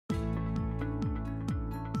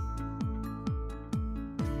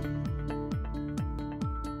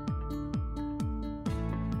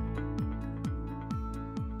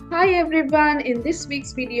Hi everyone, in this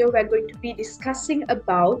week's video we're going to be discussing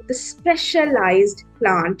about the specialized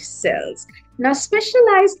plant cells. Now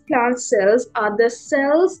specialized plant cells are the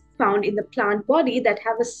cells found in the plant body that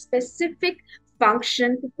have a specific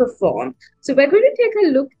function to perform. So we're going to take a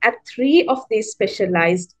look at three of these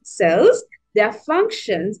specialized cells, their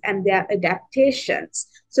functions and their adaptations.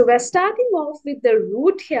 So we're starting off with the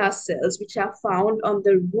root hair cells, which are found on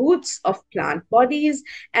the roots of plant bodies.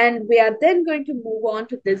 And we are then going to move on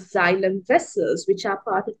to the xylem vessels, which are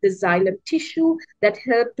part of the xylem tissue that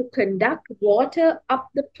help to conduct water up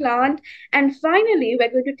the plant. And finally,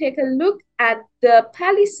 we're going to take a look at the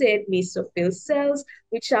palisade mesophyll cells,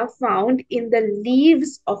 which are found in the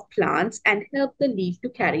leaves of plants and help the leaf to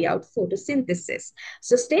carry out photosynthesis.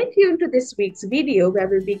 So stay tuned to this week's video where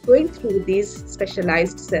we'll be going through these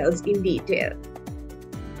specialized cells in detail.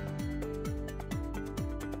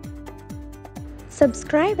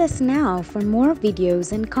 Subscribe us now for more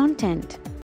videos and content.